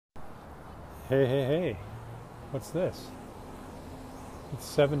Hey, hey, hey, what's this? It's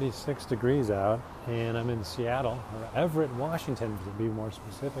 76 degrees out, and I'm in Seattle, or Everett, Washington, to be more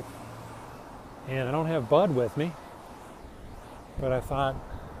specific. And I don't have Bud with me, but I thought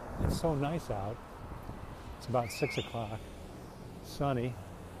it's so nice out. It's about 6 o'clock, sunny,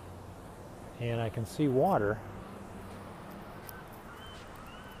 and I can see water.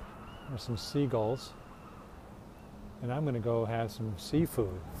 There's some seagulls, and I'm going to go have some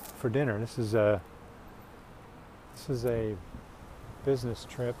seafood for dinner. This is a business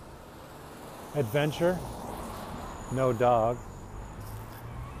trip, adventure, no dog,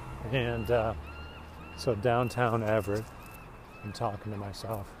 and so downtown Everett. I'm talking to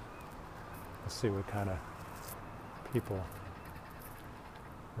myself. Let's see what kind of people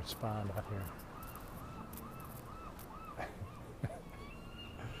respond out here.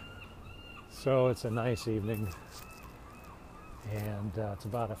 So it's a nice evening, and it's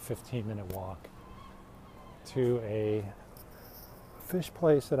about a 15-minute walk to a fish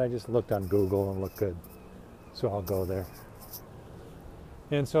place that I just looked on Google and looked good. So I'll go there.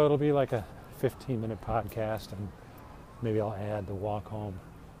 And so it'll be like a 15-minute podcast, and maybe I'll add the walk home.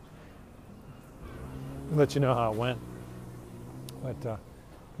 Let you know how it went. But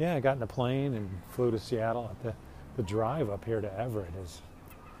yeah, I got in a plane and flew to Seattle. The drive up here to Everett it's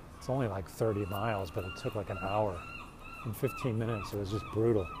only like 30 miles, but it took like an hour and 15 minutes. It was just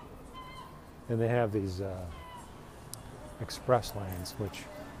brutal. And they have these express lanes, which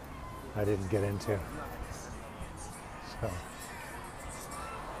I didn't get into. So,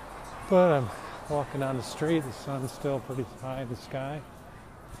 but I'm walking down the street. The sun's still pretty high in the sky.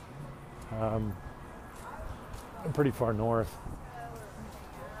 I'm pretty far north,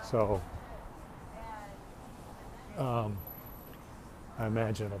 so I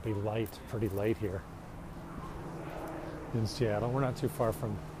imagine it'll be pretty late here in Seattle. We're not too far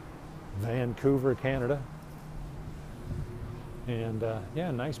from Vancouver, Canada. And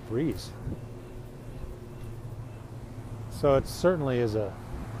yeah, nice breeze. So it certainly is a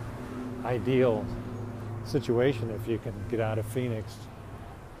ideal situation if you can get out of Phoenix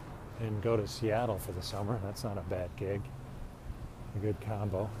and go to Seattle for the summer. That's not a bad gig. A good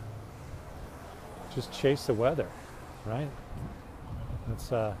combo. Just chase the weather, right?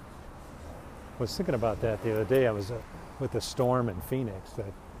 That's was thinking about that the other day. I was with a storm in Phoenix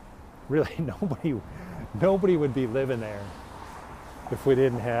that really nobody would be living there if we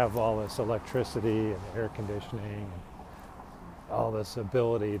didn't have all this electricity and air conditioning and all this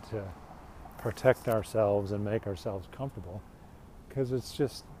ability to protect ourselves and make ourselves comfortable, because it's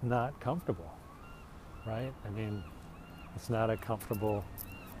just not comfortable, right? I mean, it's not a comfortable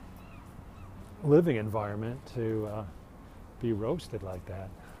living environment to be roasted like that.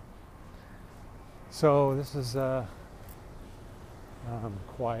 So this is a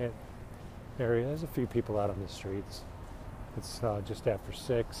quiet area. There's a few people out on the streets. It's just after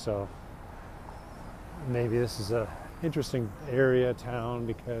 6, so maybe this is a interesting area, town,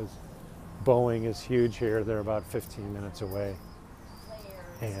 because Boeing is huge here. They're about 15 minutes away,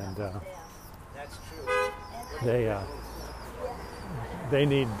 and they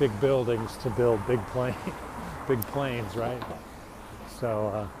need big buildings to build big planes, right?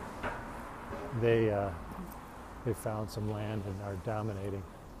 So they found some land and are dominating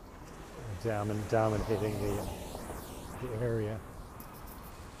the area.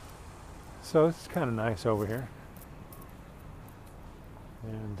 So it's kind of nice over here,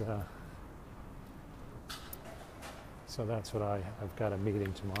 and so that's what I've got a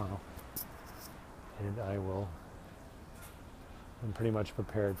meeting tomorrow, and I'm pretty much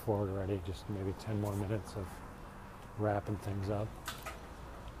prepared for it already. Just maybe 10 more minutes of wrapping things up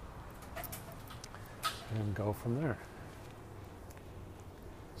and go from there.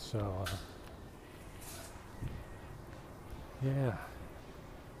 So yeah,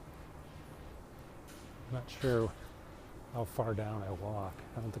 I'm not sure how far down I walk.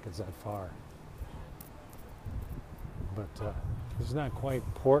 I don't think it's that far. But it's not quite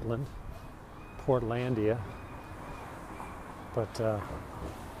Portlandia. But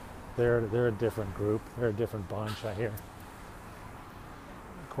they're a different group. They're a different bunch, I hear.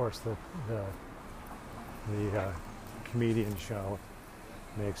 Of course, the comedian show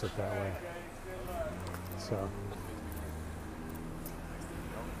makes it that way. So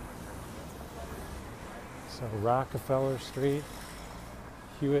Rockefeller Street,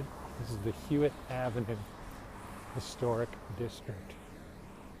 Hewitt. This is the Hewitt Avenue Historic District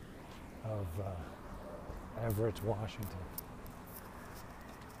of Everett, Washington.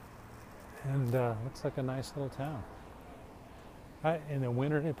 And looks like a nice little town. In the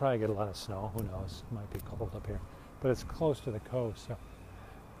winter, they probably get a lot of snow. Who knows? It might be cold up here. But it's close to the coast, so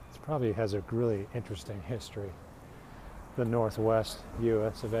it's probably has a really interesting history. The Northwest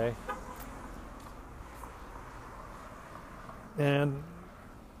US of A. And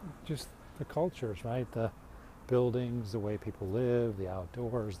just the cultures, right? The buildings, the way people live, the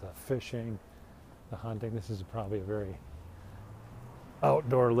outdoors, the fishing, the hunting. This is probably a very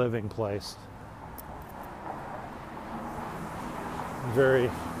outdoor living place. Very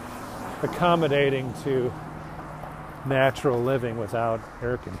accommodating to natural living without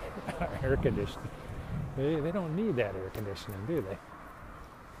air conditioning. They don't need that air conditioning, do they?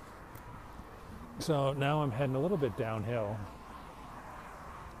 So now I'm heading a little bit downhill.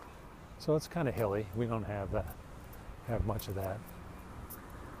 So it's kind of hilly. We don't have much of that.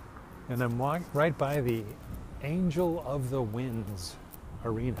 And I'm right by the Angel of the Winds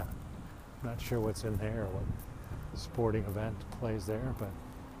Arena. I'm not sure what's in there or what sporting event plays there, but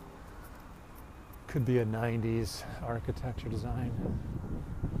could be a 90s architecture design.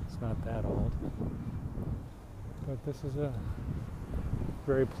 It's not that old. But this is a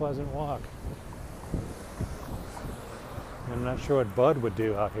very pleasant walk. And I'm not sure what Bud would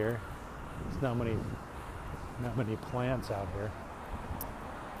do out here. There's not many plants out here.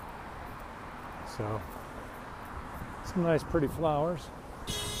 So some nice pretty flowers.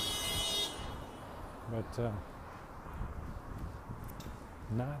 But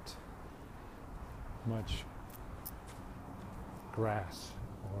not much grass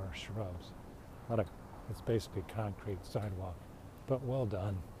or shrubs. It's basically concrete sidewalk, but well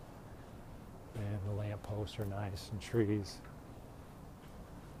done. And the lampposts are nice and trees.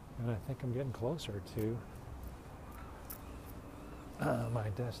 And I think I'm getting closer to my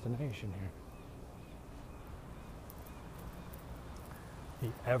destination here.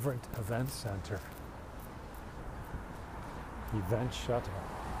 The Everett Event Center. Event Shuttle.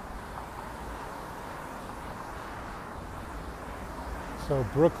 So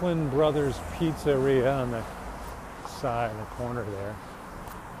Brooklyn Brothers Pizzeria on the side, in the corner there.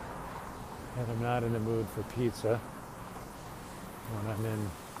 And I'm not in the mood for pizza when I'm in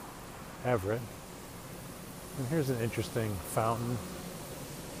Everett. And here's an interesting fountain.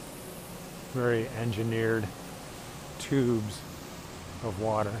 Very engineered tubes of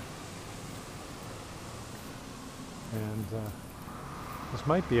water. And this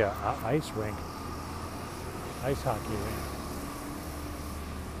might be a ice rink, ice hockey rink.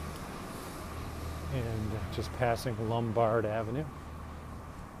 And just passing Lombard Avenue.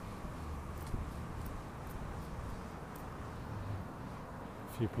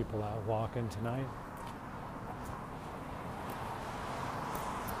 A few people out walking tonight.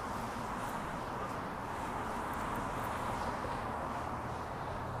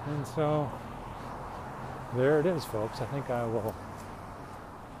 And so there it is, folks. I think I will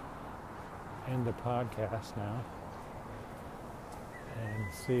end the podcast now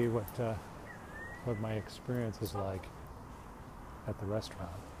and see what my experience is like at the restaurant.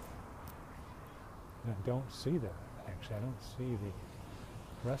 And I don't see that, actually. I don't see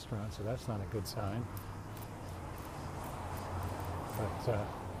the restaurant, so that's not a good sign. But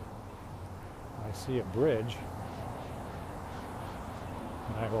I see a bridge,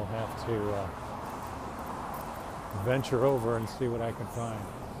 and I will have to venture over and see what I can find.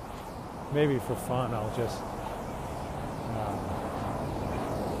 Maybe for fun, I'll just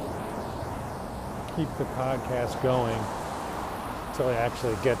keep the podcast going until I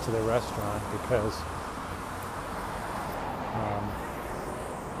actually get to the restaurant, because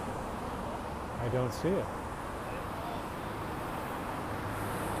I don't see it.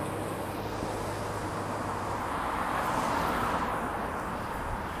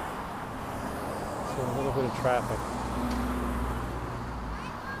 So a little bit of traffic.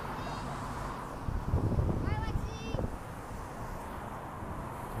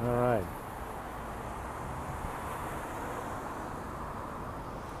 All right.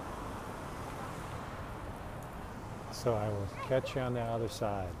 So I will catch you on the other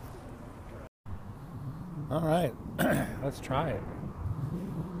side. All right, let's try it.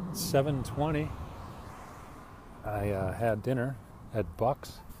 It's 7:20. I had dinner at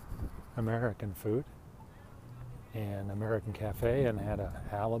Buck's American Food and American Cafe, and had a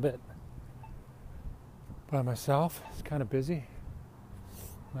halibut by myself. It's kind of busy.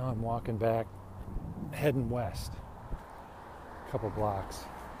 Now I'm walking back, heading west, a couple blocks.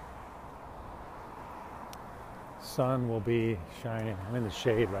 Sun will be shining. I'm in the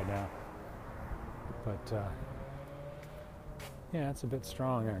shade right now. But yeah, it's a bit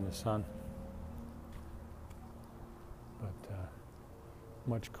strong there in the sun. But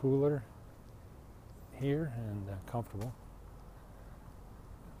much cooler here and comfortable.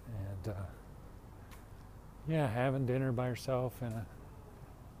 And yeah, having dinner by yourself in a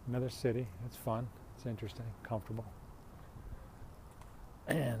Another city. It's fun. It's interesting, comfortable.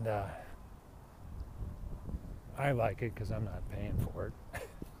 And I like it because I'm not paying for it.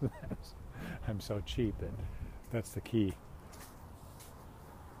 I'm so cheap that that's the key.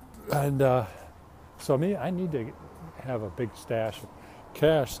 And so I need to have a big stash of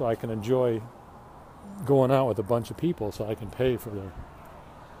cash so I can enjoy going out with a bunch of people, so I can pay for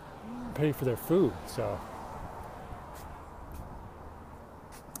their food.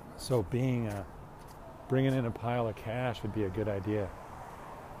 So bringing in a pile of cash would be a good idea,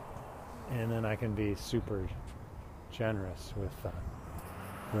 and then I can be super generous with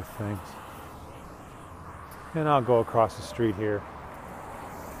things. And I'll go across the street here,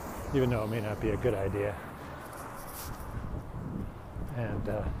 even though it may not be a good idea. And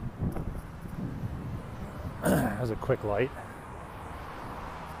has a quick light.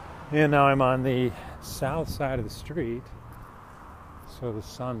 And now I'm on the south side of the street, so the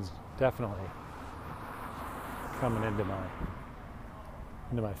sun's definitely coming into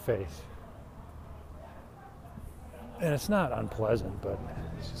my face. And it's not unpleasant, but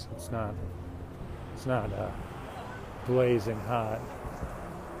it's not blazing hot.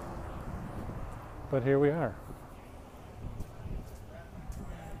 But here we are.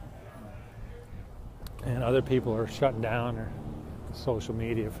 And other people are shutting down their social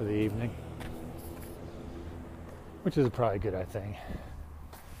media for the evening, which is probably good, I think.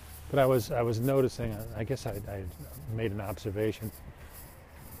 But I was noticing, I guess I made an observation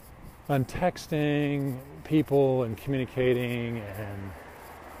on texting people and communicating, and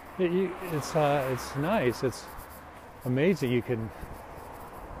it's nice. It's amazing you can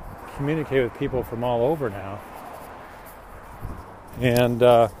communicate with people from all over now. And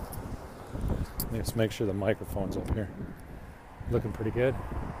let's make sure the microphone's up here. Looking pretty good.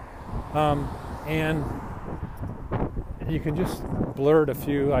 And you can just blurt a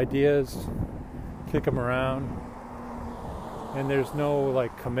few ideas, kick them around, and there's no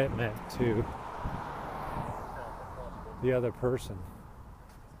like commitment to the other person.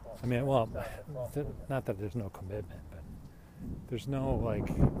 I mean, well, not that there's no commitment, but there's no like,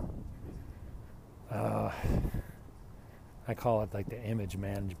 I call it like the image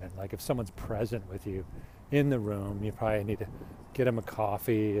management. Like if someone's present with you in the room, you probably need to get them a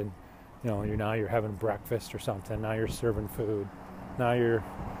coffee, and you're having breakfast or something. Now you're serving food. Now you're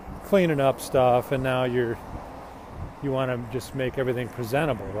cleaning up stuff, and now you want to just make everything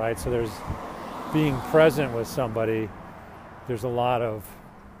presentable, right? So there's being present with somebody. There's a lot of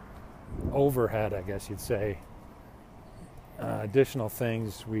overhead, I guess you'd say, additional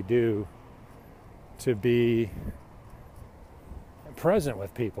things we do to be present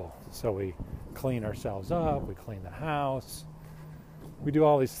with people. So we clean ourselves up, we clean the house, we do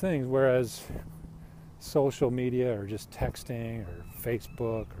all these things, whereas social media or just texting or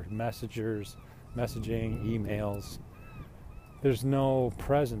Facebook or messaging, emails, there's no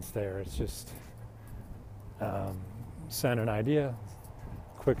presence there. It's just send an idea,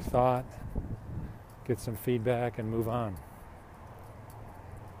 quick thought, get some feedback, and move on.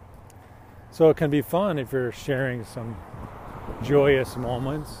 So it can be fun if you're sharing some joyous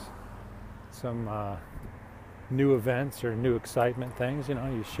moments, some new events or new excitement things.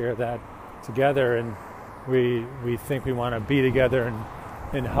 You share that together, and we think we want to be together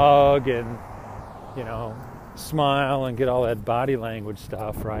and hug and smile and get all that body language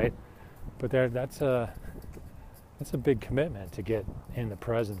stuff, right? But that's a big commitment to get in the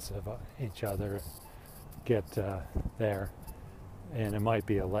presence of each other, get there, and it might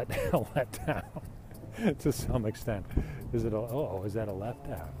be a letdown to some extent. Is that a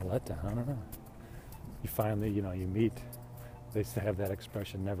letdown? A letdown? I don't know. You finally, you meet. They used to have that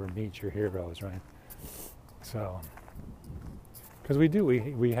expression, never meet your heroes, right? So, because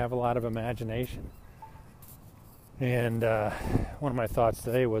we have a lot of imagination. And one of my thoughts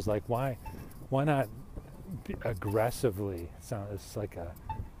today was like, why not aggressively? It's like a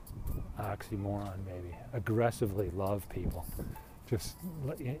oxymoron, maybe. Aggressively love people. Just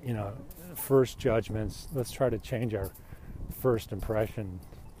first judgments. Let's try to change our first impression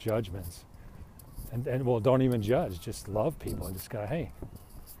judgments, and well, don't even judge. Just love people and just go, hey,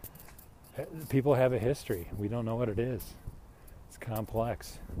 people have a history. We don't know what it is. It's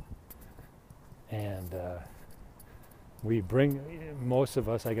complex, and most of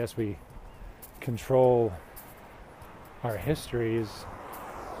us, I guess, we control our histories,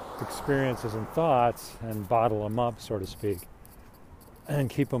 experiences, and thoughts, and bottle them up, so to speak, and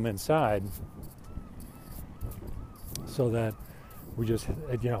keep them inside, so that we just,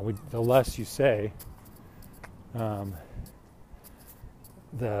 the less you say, the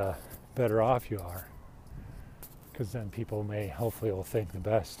better off you are. because then people hopefully will think the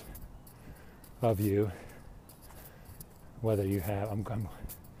best of you. Whether you have, I'm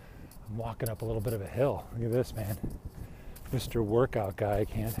walking up a little bit of a hill. Look at this, man. Mr. Workout guy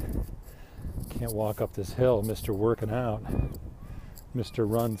can't walk up this hill. Mr. Working out,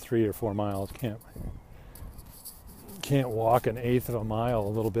 Mr. Run 3 or 4 miles can't walk an eighth of a mile a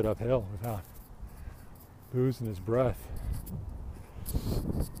little bit uphill without losing his breath.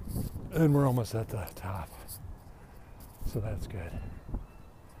 And we're almost at the top, so that's good.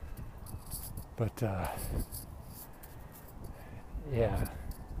 But yeah,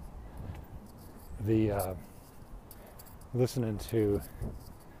 the listening to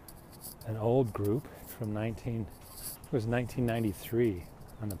an old group from 1993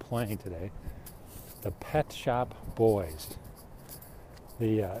 on the plane today, the Pet Shop Boys,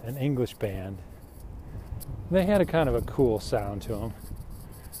 an English band. They had a kind of a cool sound to them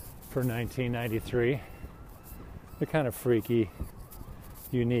for 1993. A kind of freaky,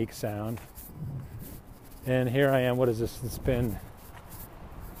 unique sound. And here I am, what is this? It's been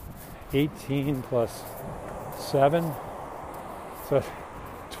 18 plus 7, so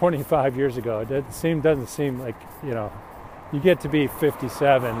 25 years ago. It doesn't seem like, you get to be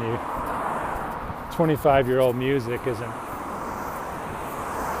 57, 25-year-old music isn't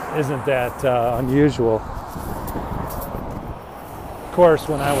that unusual. Of course,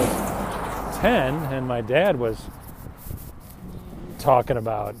 when I was 10 and my dad was talking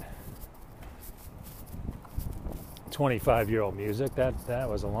about 25-year-old music, that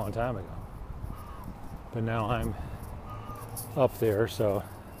was a long time ago. But now I'm up there, so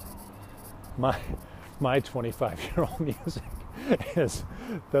my 25-year-old music is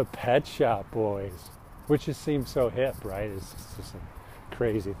the Pet Shop Boys, which just seems so hip, right? It's just a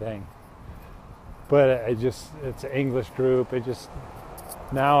crazy thing. But it's an English group.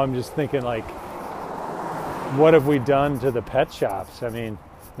 Now I'm just thinking, like, what have we done to the pet shops? I mean,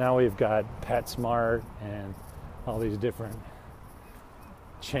 now we've got PetSmart and all these different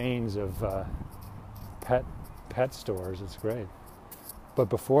chains of pet stores. It's great. But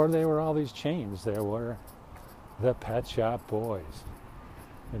before they were all these chains, there were the Pet Shop Boys.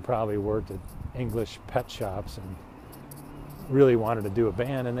 They probably worked at English pet shops and really wanted to do a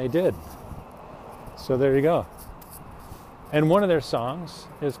band, and they did. So there you go. And one of their songs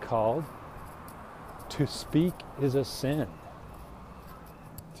is called "To Speak is a Sin."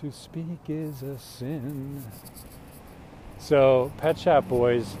 To speak is a sin. So Pet Shop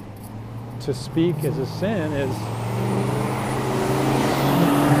Boys, "To Speak is a Sin" is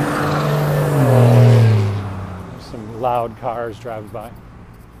some loud cars driving by.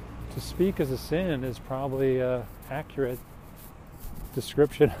 To speak is a sin is probably an accurate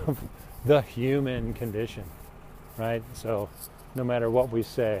description of the human condition, right? So no matter what we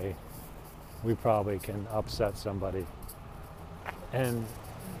say, we probably can upset somebody and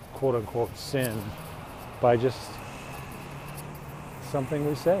quote unquote sin by just something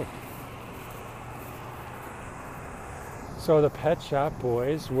we say. So the Pet Shop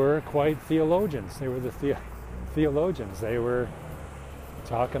Boys were quite theologians. They were the theologians. They were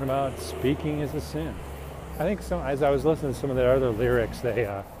talking about speaking as a sin. I think as I was listening to some of their other lyrics,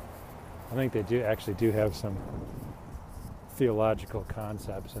 I think they do have some theological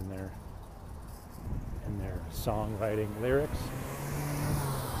concepts in their songwriting lyrics.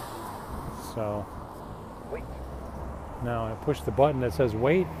 So wait. Now I push the button that says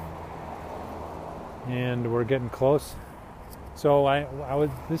wait, and we're getting close. So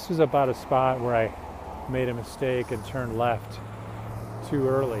this is about a spot where I made a mistake and turned left too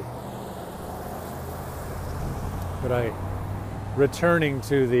early. But returning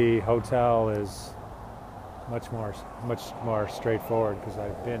to the hotel is much more straightforward because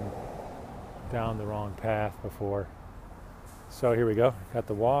I've been down the wrong path before. So here we go. Got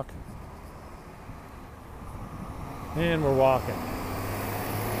the walk. And we're walking.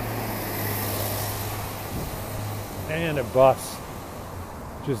 And a bus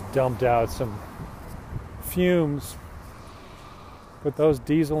just dumped out some fumes. But those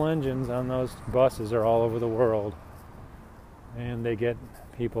diesel engines on those buses are all over the world. And they get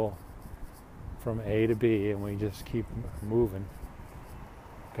people from A to B, and we just keep moving.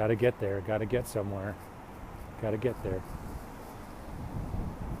 Got to get there. Got to get somewhere. Got to get there.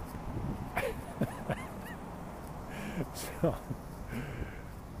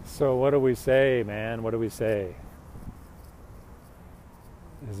 So what do we say, man? What do we say?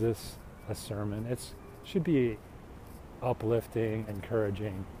 Is this a sermon? It should be uplifting,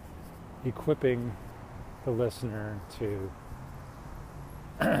 encouraging, equipping the listener to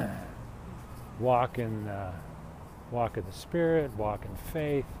walk in the Spirit, walk in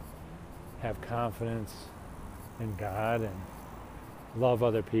faith, have confidence in God and love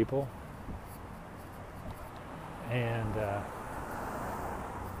other people. And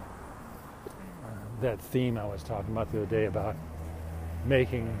that theme I was talking about the other day about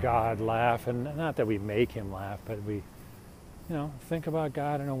making God laugh, and not that we make him laugh, but we, think about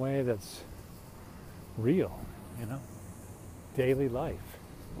God in a way that's real, daily life.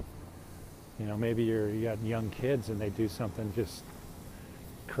 Maybe you got young kids and they do something just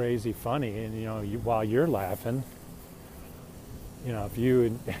crazy funny, and while you're laughing, if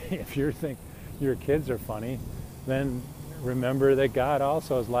you think your kids are funny, then remember that God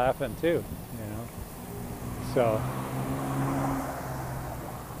also is laughing too, So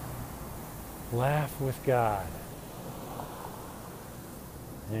laugh with God.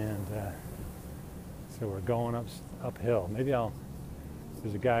 And so we're going uphill. Maybe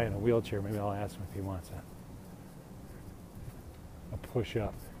there's a guy in a wheelchair, maybe I'll ask him if he wants a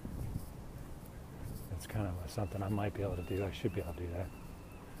push-up. It's kind of something I might be able to do. I should be able to do that.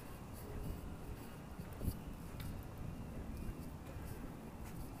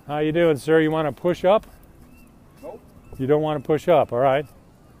 How you doing, sir? You want to push up? Nope. You don't want to push up, all right?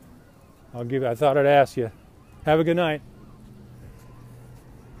 I thought I'd ask you. Have a good night.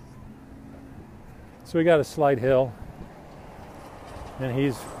 So we got a slight hill, and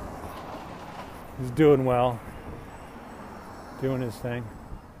he's doing well, doing his thing.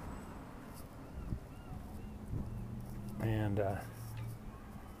 And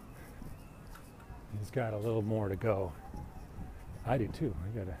he's got a little more to go. I do too.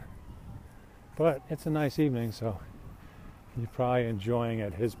 But it's a nice evening, so he's probably enjoying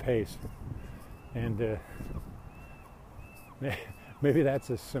at his pace. And maybe that's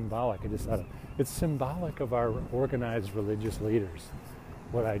a symbolic. I just thought it's symbolic of our organized religious leaders,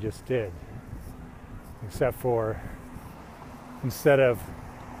 what I just did. Except for, instead of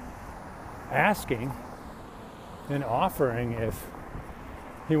asking and offering if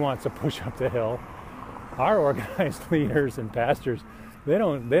he wants to push up the hill, our organized leaders and pastors, they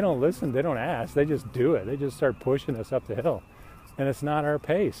don't listen, they don't ask, they just do it. They just start pushing us up the hill. And it's not our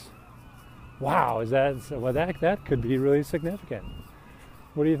pace. Wow, that could be really significant.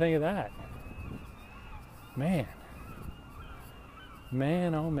 What do you think of that? Man,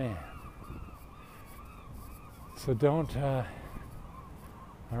 oh man. So don't, our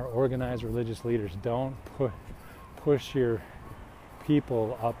organized religious leaders, don't push your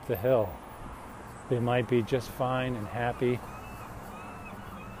people up the hill. They might be just fine and happy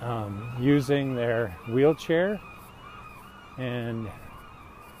using their wheelchair and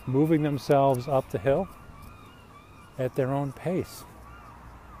moving themselves up the hill at their own pace.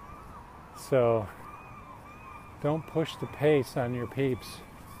 So don't push the pace on your peeps.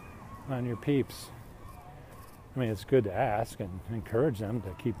 I mean, it's good to ask and encourage them to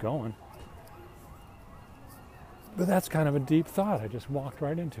keep going. But that's kind of a deep thought. I just walked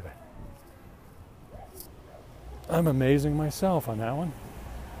right into it. I'm amazing myself on that one.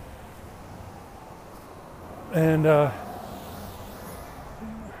 And the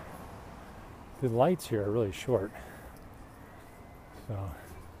lights here are really short. So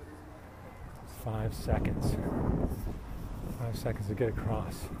 5 seconds. 5 seconds to get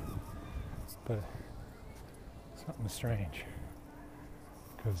across. But something strange,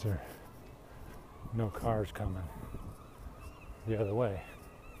 because there are no cars coming the other way.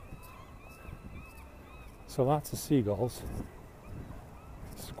 So lots of seagulls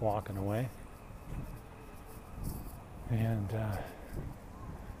squawking away. And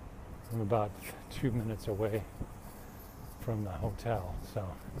I'm about 2 minutes away from the hotel. So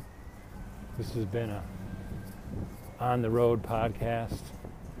this has been a on the road podcast.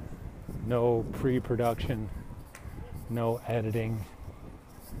 No pre-production, no editing,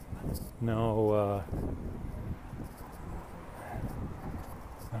 no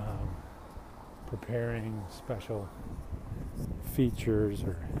preparing special features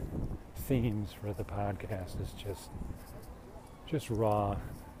or themes for the podcast. It's just raw,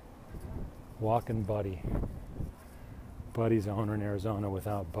 walking Buddy. Buddy's owner in Arizona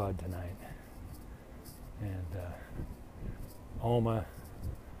without Bud tonight. And Oma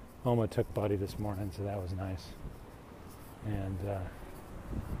took Buddy this morning, so that was nice. And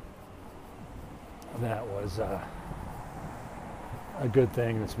that was a good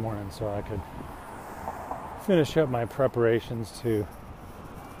thing this morning, so I could finish up my preparations to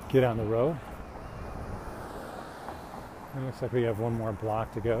get on the road. It looks like we have one more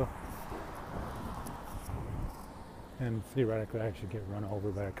block to go. And theoretically I should get run over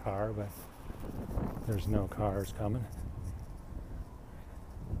by a car, but there's no cars coming.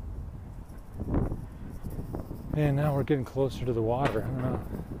 And now we're getting closer to the water. I don't know.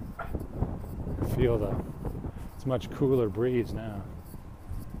 I feel It's a much cooler breeze now.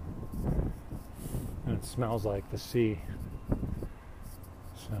 And it smells like the sea.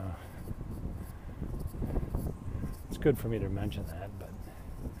 So it's good for me to mention that, but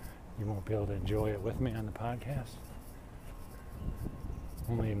you won't be able to enjoy it with me on the podcast.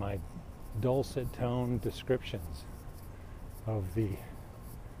 Only my dulcet tone descriptions of the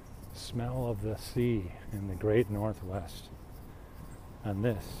smell of the sea in the great Northwest on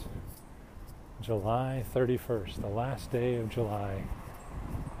this July 31st, the last day of July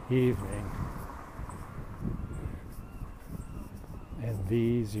evening in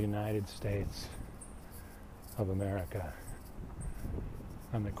these United States of America,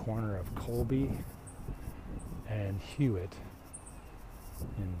 on the corner of Colby and Hewitt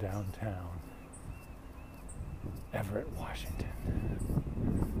in downtown Everett, Washington.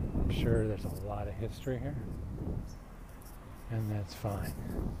 I'm sure there's a lot of history here, and that's fine.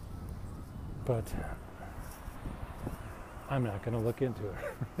 But I'm not going to look into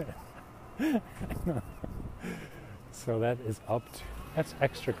it. So that is that's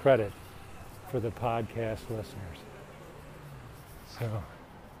extra credit for the podcast listeners. So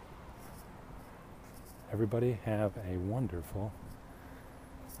everybody have a wonderful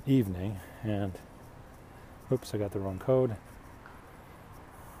evening, and oops, I got the wrong code.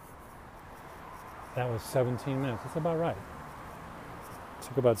 That was 17 minutes. That's about right. It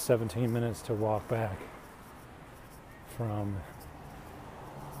took about 17 minutes to walk back from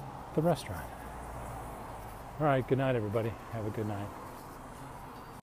the restaurant. All right, good night, everybody. Have a good night.